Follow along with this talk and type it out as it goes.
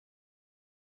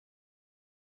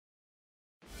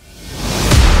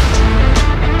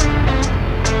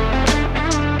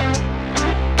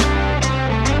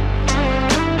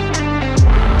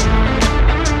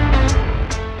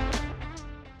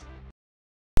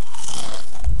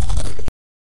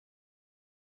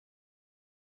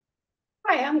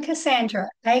Hi, I'm Cassandra,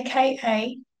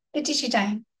 aka the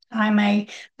Digi. I'm a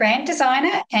brand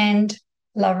designer and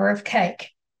lover of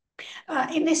cake.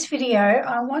 In this video,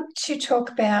 I want to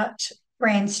talk about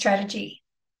brand strategy.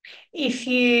 If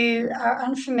you are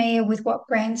unfamiliar with what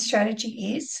brand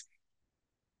strategy is,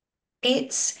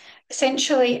 it's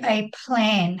essentially a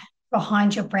plan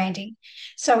behind your branding.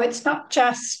 So it's not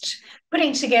just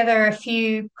putting together a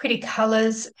few pretty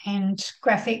colors and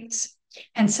graphics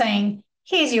and saying,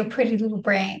 here's your pretty little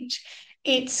brand.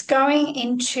 It's going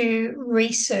into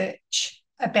research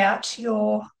about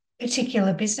your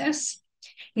particular business,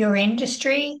 your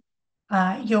industry,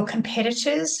 your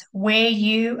competitors, where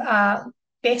you are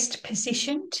best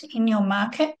positioned in your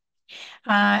market,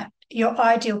 your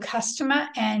ideal customer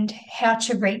and how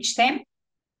to reach them.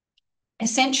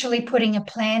 Essentially, putting a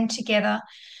plan together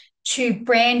to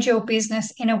brand your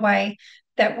business in a way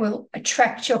that will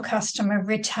attract your customer,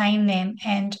 retain them,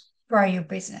 and grow your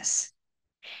business.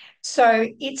 So,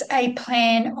 it's a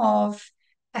plan of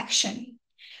action.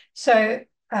 So,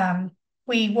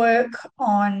 we work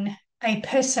on a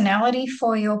personality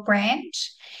for your brand.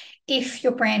 If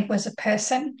your brand was a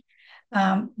person,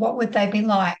 what would they be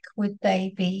like? Would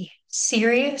they be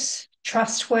serious,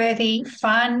 trustworthy,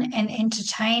 fun and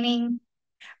entertaining,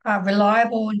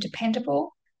 reliable and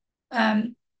dependable?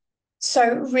 Um,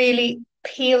 so, really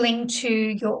appealing to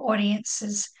your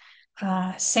audience's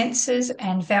senses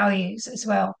and values as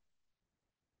well.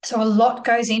 So, a lot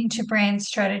goes into brand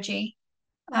strategy.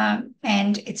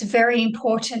 And it's very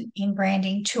important in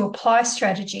branding to apply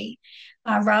strategy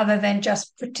rather than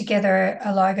just put together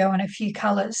a logo and a few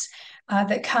colours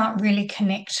that can't really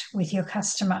connect with your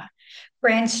customer.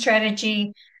 Brand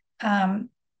strategy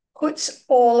puts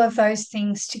all of those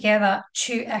things together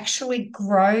to actually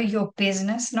grow your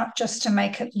business, not just to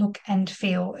make it look and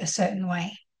feel a certain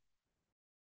way.